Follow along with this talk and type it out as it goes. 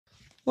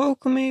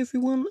Welcome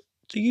everyone.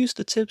 To use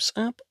the Tips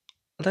app,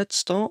 let's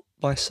start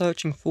by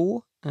searching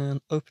for and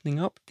opening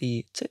up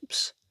the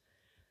tips.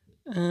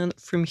 And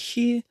from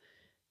here,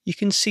 you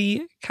can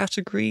see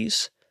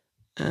categories.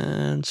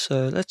 And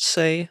so let's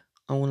say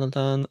I want to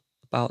learn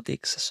about the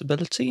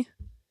accessibility.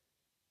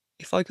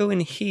 If I go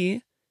in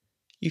here,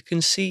 you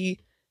can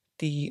see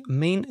the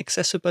main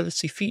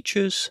accessibility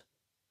features.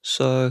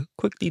 So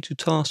quickly to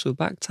task with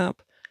back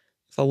tap.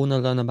 If I want to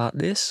learn about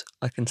this,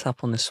 I can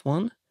tap on this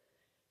one.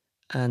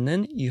 And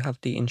then you have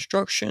the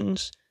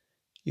instructions.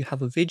 You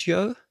have a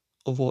video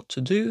of what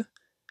to do,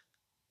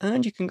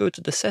 and you can go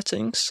to the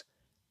settings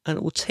and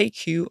it will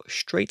take you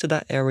straight to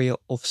that area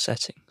of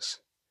settings.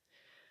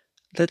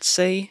 Let's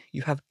say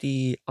you have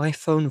the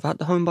iPhone without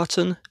the home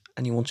button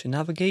and you want to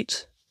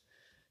navigate.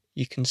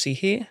 You can see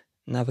here,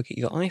 navigate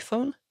your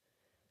iPhone.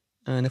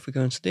 And if we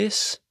go into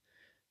this,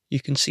 you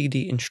can see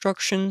the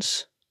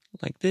instructions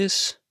like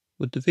this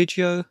with the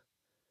video.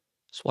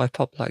 Swipe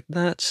up like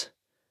that.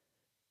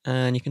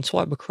 And you can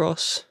swipe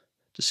across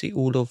to see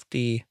all of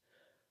the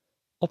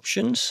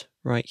options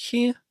right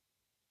here.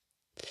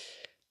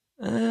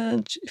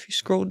 And if you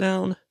scroll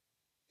down,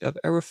 you have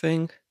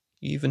everything.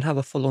 You even have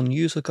a full-on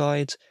user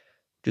guide,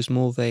 which is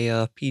more of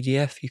a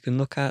PDF you can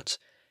look at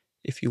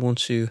if you want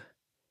to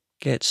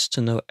get to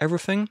know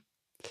everything.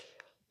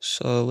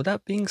 So with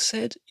that being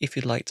said, if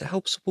you'd like to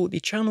help support the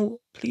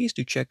channel, please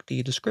do check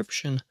the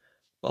description.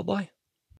 Bye bye.